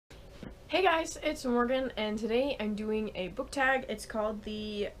Hey guys, it's Morgan, and today I'm doing a book tag. It's called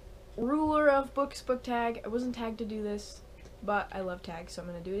the Ruler of Books book tag. I wasn't tagged to do this, but I love tags, so I'm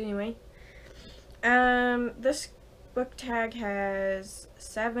gonna do it anyway. This book tag has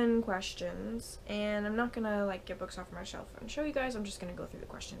 7 questions, and I'm not gonna get books off my shelf and show you guys. I'm just gonna go through the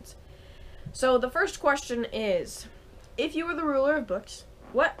questions. So the first question is, if you were the ruler of books,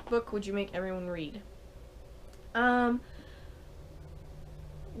 what book would you make everyone read?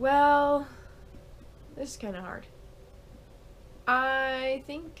 Well, this is kind of hard. I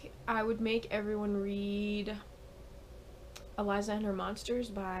think I would make everyone read Eliza and Her Monsters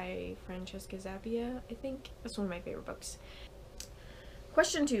by Francesca Zappia. I think that's one of my favorite books.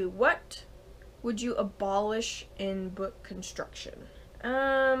 Question 2. What would you abolish in book construction?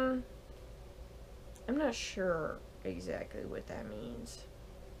 I'm not sure exactly what that means.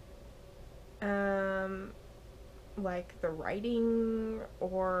 Like the writing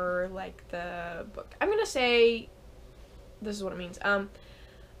or like the book. I'm gonna say this is what it means.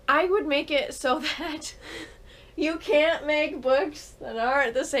 I would make it so that you can't make books that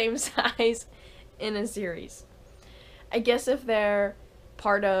aren't the same size in a series. I guess if they're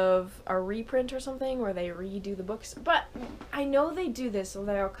part of a reprint or something where they redo the books, but I know they do this, so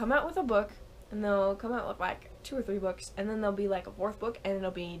they'll come out with a book and they'll come out with like 2 or 3 books, and then there'll be like a 4th book and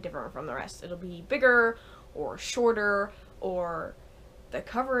it'll be different from the rest. It'll be bigger or shorter, or the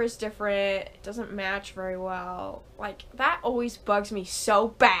cover is different, it doesn't match very well. Like, that always bugs me so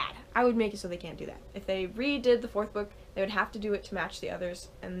bad. I would make it so they can't do that. If they redid the 4th book, they would have to do it to match the others,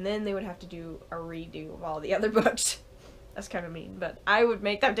 and then they would have to do a redo of all the other books. That's kind of mean, but I would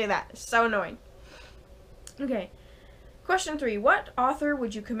make them do that. It's so annoying. Okay. Question 3. What author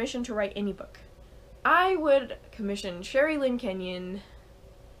would you commission to write any book? I would commission Sherry Lynn Kenyon.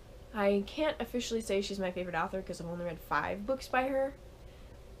 I can't officially say she's my favorite author because I've only read 5 books by her,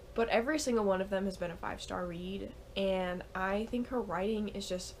 but every single one of them has been a 5-star read, and I think her writing is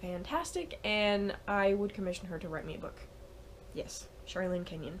just fantastic, and I would commission her to write me a book. Yes, Sherry Lynn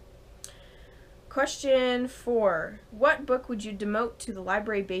Kenyon. Question 4. What book would you demote to the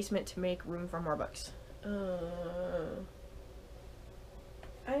library basement to make room for more books?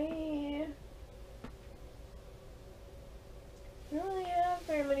 I don't really have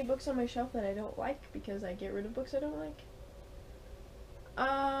very many books on my shelf that I don't like because I get rid of books I don't like.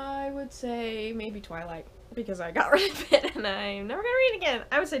 I would say maybe Twilight because I got rid of it and I'm never gonna read it again.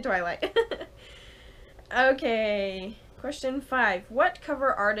 I would say Twilight. Okay, question 5. What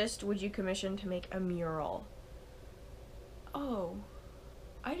cover artist would you commission to make a mural? Oh,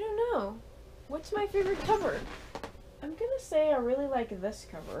 I don't know. What's my favorite cover? I'm gonna say I really like this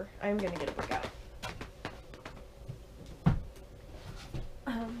cover. I'm gonna get a book out.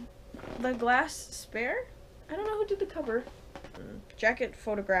 The Glass Spare? I don't know who did the cover. Jacket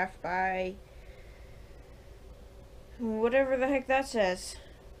photographed by whatever the heck that says.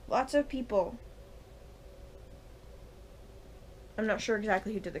 Lots of people. I'm not sure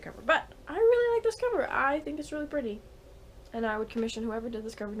exactly who did the cover, but I really like this cover. I think it's really pretty. And I would commission whoever did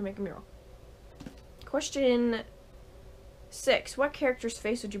this cover to make a mural. Question 6. What character's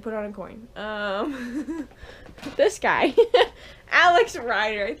face would you put on a coin? This guy. Alex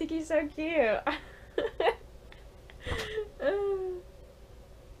Rider. I think he's so cute.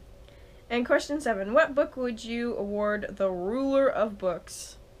 And question 7. What book would you award the Ruler of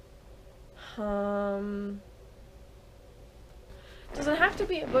Books? Doesn't have to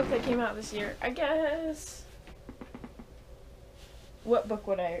be a book that came out this year. I guess. What book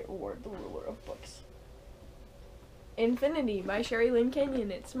would I award the Ruler of Books? Infinity by Sherry Lynn Kenyon.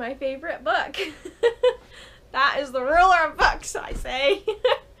 It's my favorite book. That is the ruler of books, I say.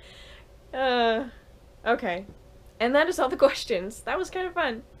 Okay. And that is all the questions. That was kind of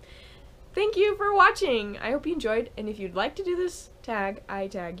fun. Thank you for watching. I hope you enjoyed. And if you'd like to do this tag, I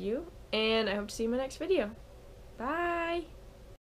tag you. And I hope to see you in my next video. Bye.